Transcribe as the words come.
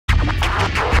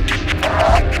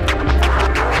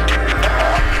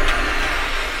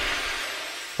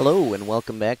Hello and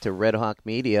welcome back to Red Hawk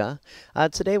Media.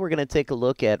 Today we're going to take a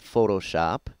look at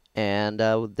Photoshop, and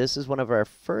this is one of our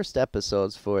first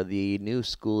episodes for the new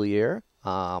school year,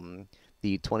 the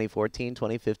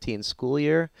 2014-2015 school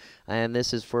year, and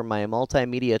this is for my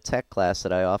multimedia tech class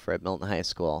that I offer at Milton High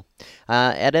School.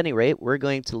 At any rate, we're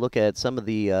going to look at some of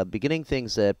the beginning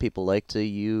things that people like to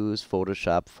use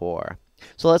Photoshop for.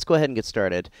 So let's go ahead and get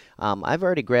started. I've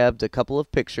already grabbed a couple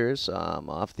of pictures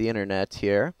off the internet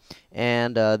here,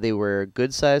 and they were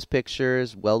good-sized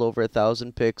pictures, well over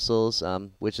 1,000 pixels,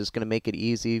 which is going to make it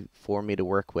easy for me to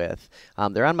work with.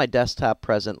 They're on my desktop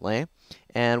presently,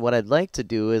 and what I'd like to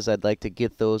do is I'd like to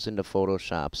get those into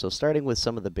Photoshop. So starting with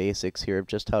some of the basics here of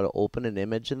just how to open an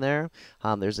image in there,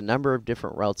 there's a number of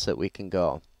different routes that we can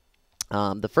go.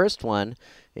 The first one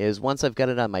is once I've got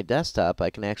it on my desktop, I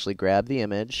can actually grab the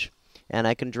image, and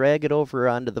I can drag it over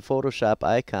onto the Photoshop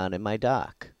icon in my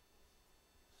dock.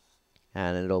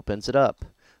 And it opens it up.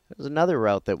 There's another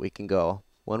route that we can go.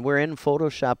 When we're in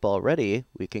Photoshop already,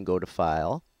 we can go to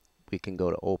File, we can go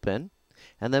to Open,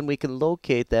 and then we can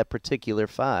locate that particular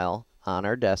file on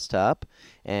our desktop.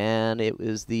 And it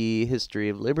was the History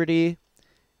of Liberty,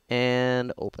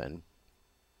 and Open.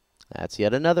 That's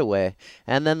yet another way.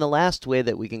 And then the last way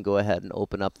that we can go ahead and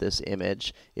open up this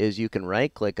image is you can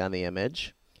right-click on the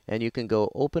image, and you can go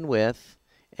Open With,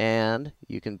 and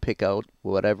you can pick out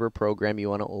whatever program you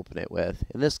want to open it with.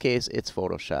 In this case, it's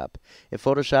Photoshop. If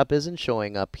Photoshop isn't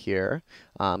showing up here,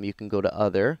 you can go to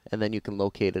Other, and then you can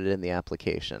locate it in the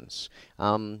applications.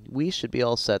 We should be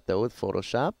all set, though, with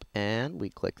Photoshop, and we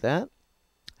click that,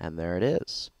 and there it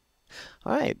is.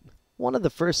 All right. One of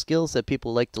the first skills that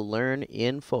people like to learn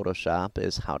in Photoshop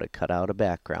is how to cut out a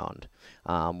background.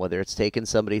 Whether it's taking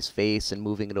somebody's face and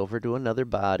moving it over to another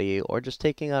body, or just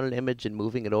taking out an image and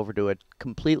moving it over to a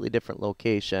completely different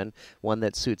location, one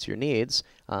that suits your needs,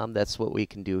 that's what we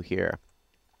can do here.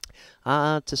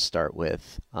 To start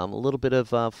with, a little bit of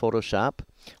Photoshop.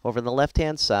 Over on the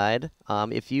left-hand side,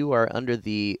 if you are under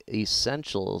the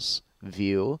Essentials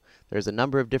view, there's a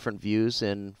number of different views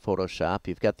in Photoshop.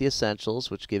 You've got the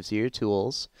Essentials, which gives you your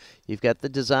tools. You've got the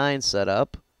Design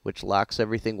Setup, which locks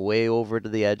everything way over to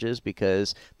the edges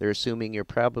because they're assuming you're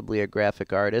probably a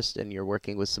graphic artist and you're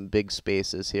working with some big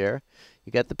spaces here.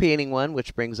 You got the Painting one,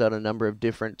 which brings out a number of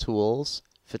different tools.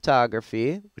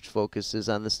 Photography, which focuses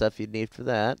on the stuff you'd need for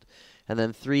that. And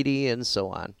then 3D and so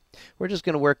on. We're just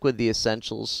going to work with the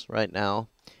Essentials right now.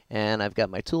 And I've got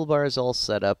my toolbars all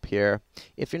set up here.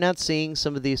 If you're not seeing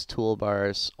some of these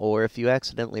toolbars, or if you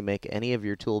accidentally make any of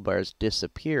your toolbars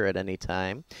disappear at any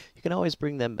time, you can always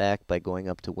bring them back by going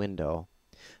up to Window.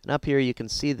 And up here you can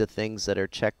see the things that are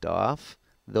checked off.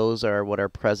 Those are what are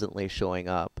presently showing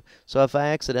up. So if I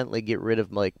accidentally get rid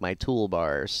of like my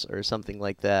toolbars or something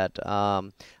like that,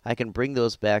 I can bring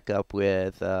those back up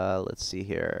with, let's see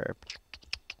here.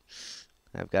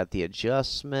 I've got the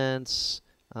adjustments.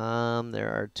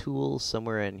 There are tools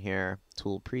somewhere in here.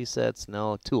 Tool presets,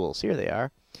 no, tools, here they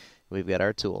are. We've got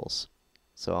our tools.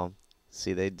 So,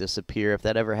 see, they disappear if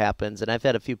that ever happens. And I've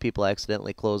had a few people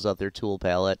accidentally close out their tool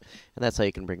palette, and that's how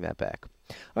you can bring that back.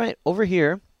 All right, over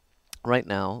here, right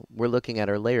now, we're looking at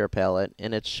our layer palette,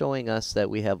 and it's showing us that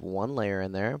we have one layer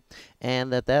in there,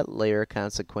 and that layer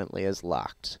consequently is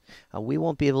locked. We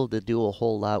won't be able to do a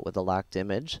whole lot with a locked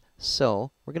image, so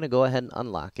we're going to go ahead and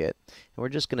unlock it. And we're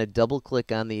just going to double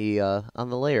click on the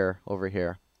layer over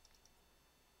here.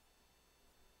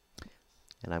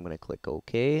 And I'm going to click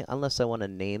OK, unless I want to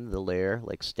name the layer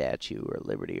like Statue or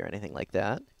Liberty or anything like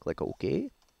that. Click OK.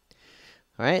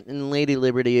 Alright, and Lady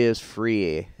Liberty is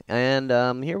free. And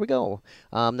here we go.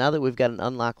 Now that we've got an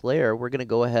unlocked layer, we're going to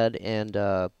go ahead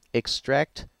and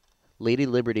extract Lady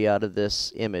Liberty out of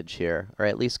this image here, or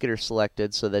at least get her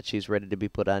selected so that she's ready to be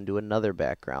put onto another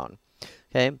background.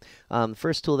 Okay, the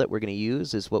first tool that we're going to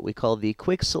use is what we call the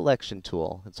Quick Selection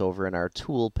tool. It's over in our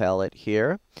tool palette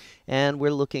here, and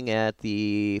we're looking at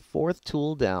the fourth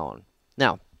tool down.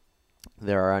 Now,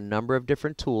 there are a number of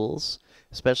different tools,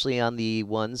 especially on the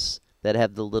ones that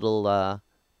have the little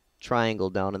triangle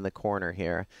down in the corner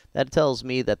here. That tells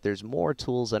me that there's more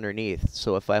tools underneath.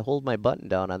 So if I hold my button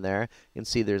down on there, you can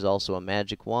see there's also a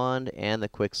magic wand and the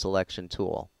Quick Selection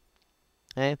tool.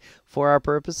 Okay, for our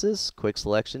purposes, Quick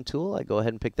Selection tool, I go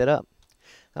ahead and pick that up.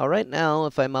 Now right now,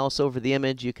 if I mouse over the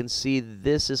image, you can see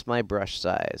this is my brush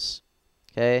size.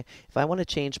 Okay, if I want to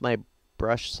change my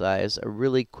brush size, a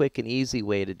really quick and easy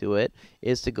way to do it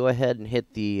is to go ahead and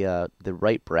hit the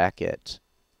right bracket.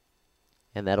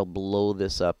 And that'll blow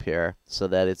this up here so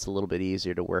that it's a little bit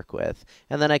easier to work with.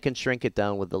 And then I can shrink it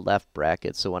down with the left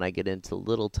bracket so when I get into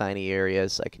little tiny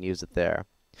areas, I can use it there.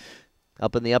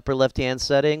 Up in the upper left-hand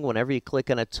setting, whenever you click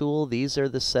on a tool, these are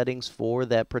the settings for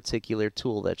that particular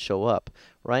tool that show up.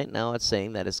 Right now it's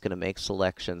saying that it's going to make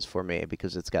selections for me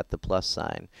because it's got the plus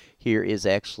sign. Here is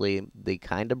actually the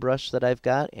kind of brush that I've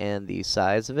got and the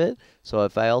size of it. So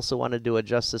if I also wanted to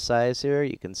adjust the size here,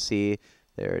 you can see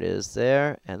there it is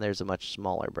there, and there's a much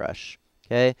smaller brush.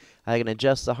 Okay, I can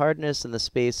adjust the hardness and the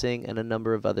spacing and a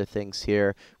number of other things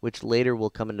here, which later will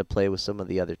come into play with some of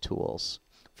the other tools.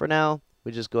 For now,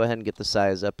 we just go ahead and get the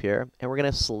size up here, and we're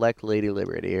going to select Lady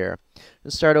Liberty here.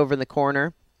 And start over in the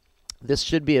corner. This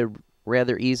should be a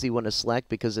rather easy one to select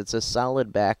because it's a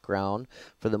solid background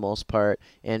for the most part,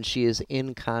 and she is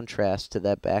in contrast to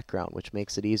that background, which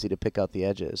makes it easy to pick out the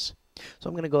edges. So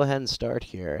I'm going to go ahead and start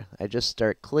here. I just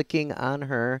start clicking on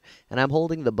her, and I'm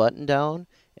holding the button down,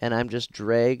 and I'm just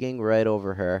dragging right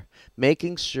over her,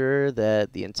 making sure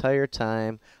that the entire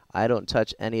time I don't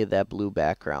touch any of that blue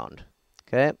background.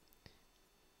 Okay?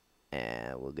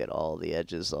 And we'll get all the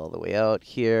edges all the way out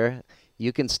here.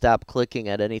 You can stop clicking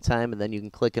at any time, and then you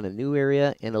can click in a new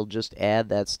area, and it'll just add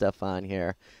that stuff on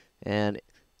here. And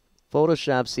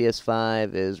Photoshop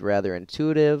CS5 is rather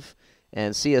intuitive,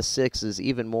 and CS6 is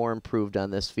even more improved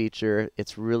on this feature.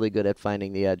 It's really good at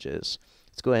finding the edges.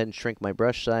 Let's go ahead and shrink my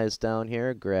brush size down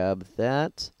here, grab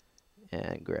that,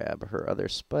 and grab her other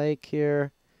spike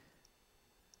here.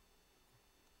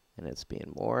 And it's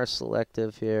being more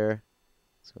selective here.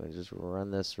 So we just run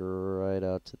this right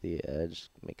out to the edge,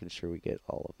 making sure we get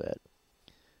all of it.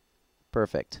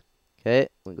 Perfect. Okay,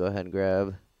 we'll go ahead and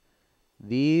grab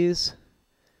these.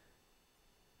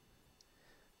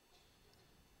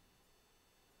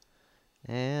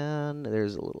 And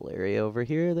there's a little area over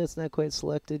here that's not quite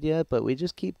selected yet, but we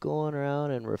just keep going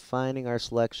around and refining our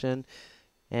selection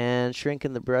and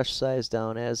shrinking the brush size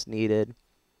down as needed.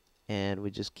 And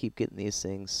we just keep getting these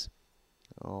things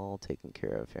all taken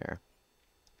care of here.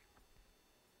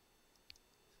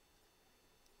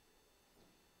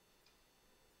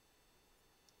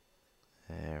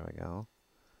 There we go.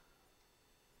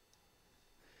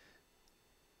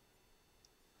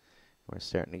 We're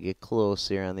starting to get close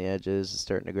here on the edges,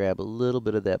 starting to grab a little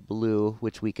bit of that blue,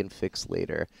 which we can fix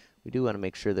later. We do want to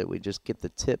make sure that we just get the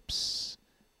tips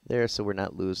there so we're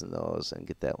not losing those, and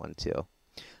get that one too.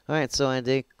 Alright, so I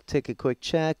take a quick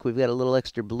check. We've got a little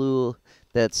extra blue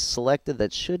that's selected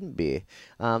that shouldn't be.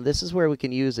 This is where we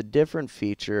can use a different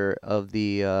feature of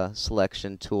the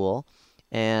selection tool.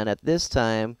 And at this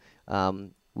time,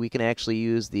 we can actually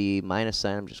use the minus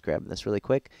sign. I'm just grabbing this really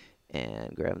quick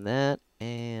and grabbing that,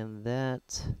 and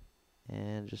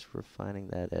just refining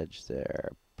that edge there.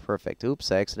 Perfect.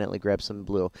 Oops, I accidentally grabbed some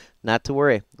blue. Not to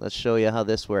worry. Let's show you how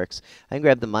this works. I can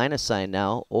grab the minus sign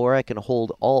now, or I can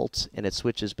hold Alt, and it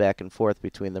switches back and forth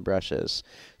between the brushes.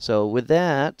 So with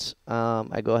that,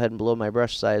 I go ahead and blow my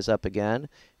brush size up again,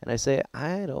 and I say,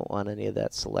 I don't want any of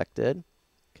that selected.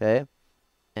 Okay?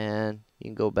 And you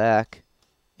can go back,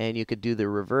 and you could do the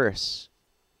reverse.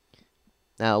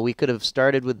 Now, we could have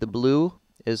started with the blue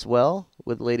as well,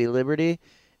 with Lady Liberty,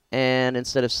 and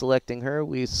instead of selecting her,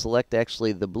 we select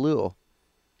actually the blue,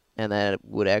 and that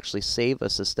would actually save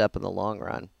us a step in the long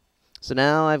run. So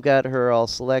now I've got her all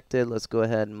selected. Let's go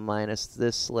ahead and minus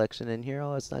this selection in here.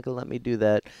 Oh, it's not going to let me do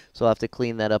that, so I'll have to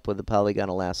clean that up with the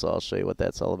polygonal lasso. I'll show you what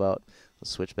that's all about. Let's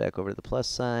switch back over to the plus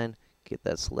sign, get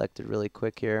that selected really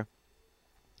quick here,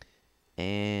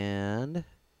 and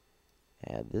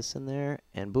add this in there,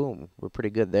 and boom, we're pretty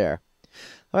good there.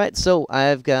 All right, so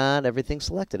I've got everything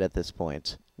selected at this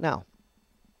point. Now,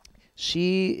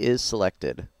 she is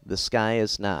selected. The sky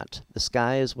is not. The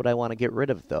sky is what I want to get rid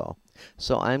of, though.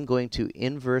 So I'm going to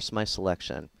inverse my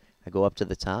selection. I go up to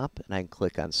the top, and I can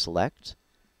click on Select,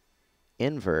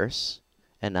 Inverse,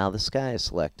 and now the sky is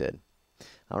selected.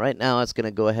 All right, now it's going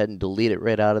to go ahead and delete it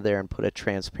right out of there and put a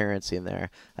transparency in there.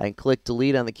 I can click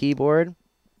Delete on the keyboard,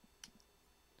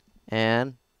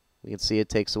 and we can see it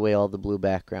takes away all the blue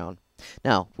background.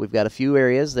 Now, we've got a few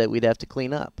areas that we'd have to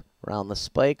clean up. Around the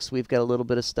spikes, we've got a little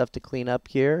bit of stuff to clean up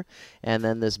here, and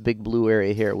then this big blue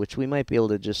area here, which we might be able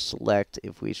to just select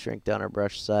if we shrink down our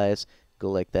brush size, go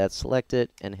like that, select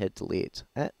it, and hit delete.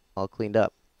 All cleaned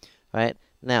up. All right,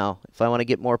 now, if I want to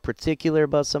get more particular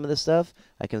about some of this stuff,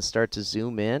 I can start to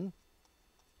zoom in,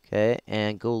 okay,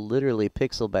 and go literally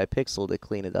pixel by pixel to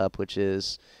clean it up, which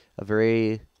is a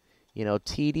very,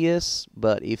 tedious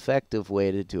but effective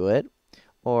way to do it.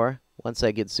 Or, once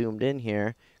I get zoomed in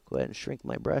here, go ahead and shrink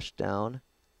my brush down.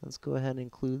 Let's go ahead and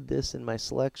include this in my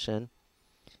selection.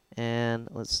 And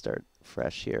let's start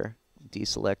fresh here.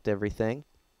 Deselect everything.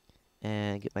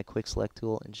 And get my quick select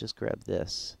tool and just grab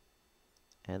this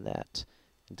and that.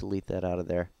 And delete that out of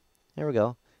there. There we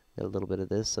go. Got a little bit of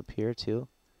this up here too.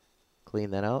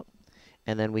 Clean that out.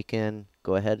 and then we can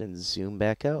go ahead and zoom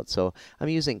back out. So I'm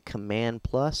using Command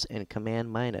plus and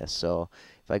Command minus. So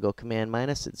if I go Command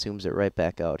minus, it zooms it right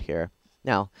back out here.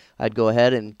 Now, I'd go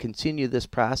ahead and continue this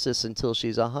process until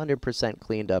she's 100%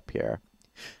 cleaned up here.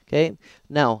 Okay,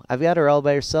 now I've got her all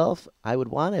by herself. I would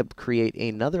want to create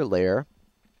another layer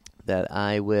that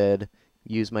I would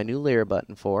use my new layer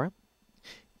button for,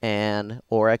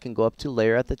 or I can go up to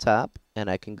layer at the top and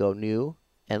I can go new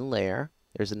and layer.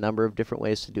 There's a number of different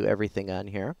ways to do everything on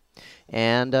here,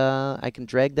 and I can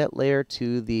drag that layer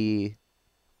to the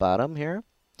bottom here.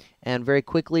 And very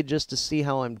quickly, just to see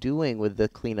how I'm doing with the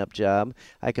cleanup job,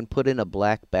 I can put in a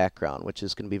black background, which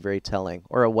is going to be very telling,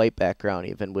 or a white background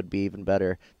even would be even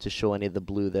better to show any of the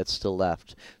blue that's still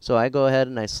left. So I go ahead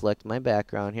and I select my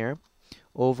background here.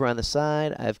 Over on the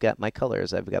side, I've got my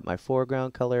colors. I've got my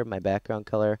foreground color, my background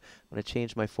color. I'm going to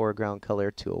change my foreground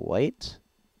color to a white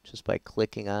just by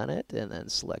clicking on it and then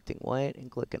selecting white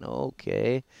and clicking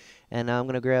OK. And now I'm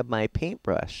going to grab my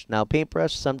paintbrush. Now,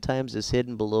 paintbrush sometimes is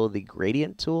hidden below the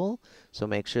gradient tool, so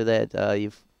make sure that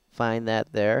you find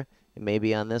that there. It may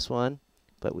be on this one,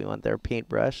 but we want their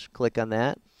paintbrush. Click on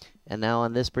that. And now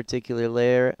on this particular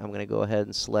layer, I'm going to go ahead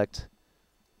and select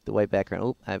the white background.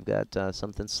 Oh, I've got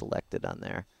something selected on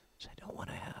there, which I don't want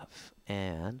to have.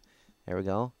 And there we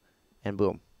go. And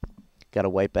boom, got a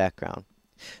white background.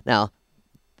 Now,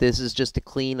 this is just to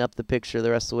clean up the picture the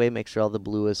rest of the way, make sure all the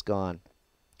blue is gone.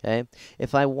 Okay.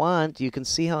 If I want, you can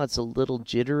see how it's a little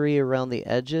jittery around the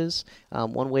edges.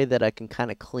 One way that I can kind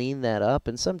of clean that up,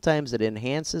 and sometimes it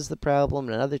enhances the problem,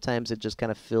 and other times it just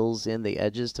kind of fills in the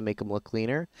edges to make them look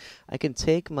cleaner. I can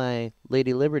take my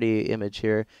Lady Liberty image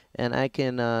here, and I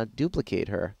can duplicate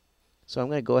her. So I'm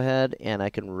going to go ahead and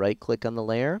I can right-click on the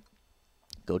layer,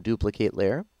 go Duplicate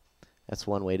Layer. That's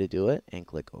one way to do it, and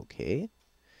click OK.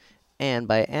 And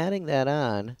by adding that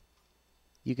on,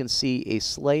 you can see a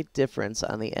slight difference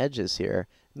on the edges here.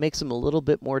 It makes them a little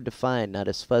bit more defined, not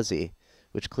as fuzzy,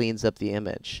 which cleans up the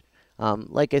image.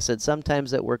 Like I said,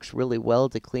 sometimes it works really well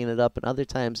to clean it up, and other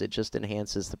times it just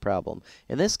enhances the problem.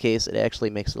 In this case, it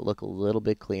actually makes it look a little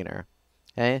bit cleaner.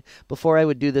 Okay? Before I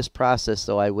would do this process,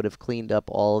 though, I would have cleaned up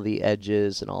all the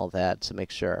edges and all that to make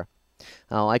sure.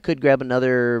 Now, I could grab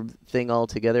another thing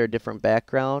altogether, a different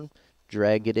background,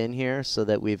 drag it in here so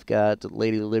that we've got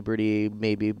Lady Liberty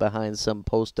maybe behind some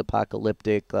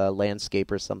post-apocalyptic landscape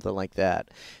or something like that.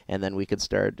 And then we could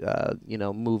start,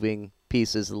 moving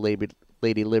pieces of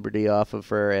Lady Liberty off of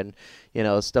her and,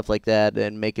 stuff like that,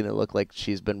 and making it look like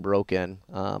she's been broken,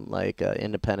 like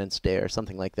Independence Day or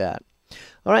something like that.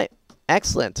 All right.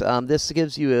 Excellent. This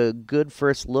gives you a good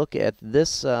first look at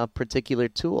this particular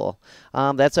tool.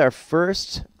 That's our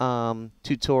first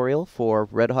tutorial for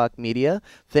Red Hawk Media.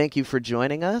 Thank you for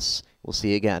joining us. We'll see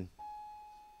you again.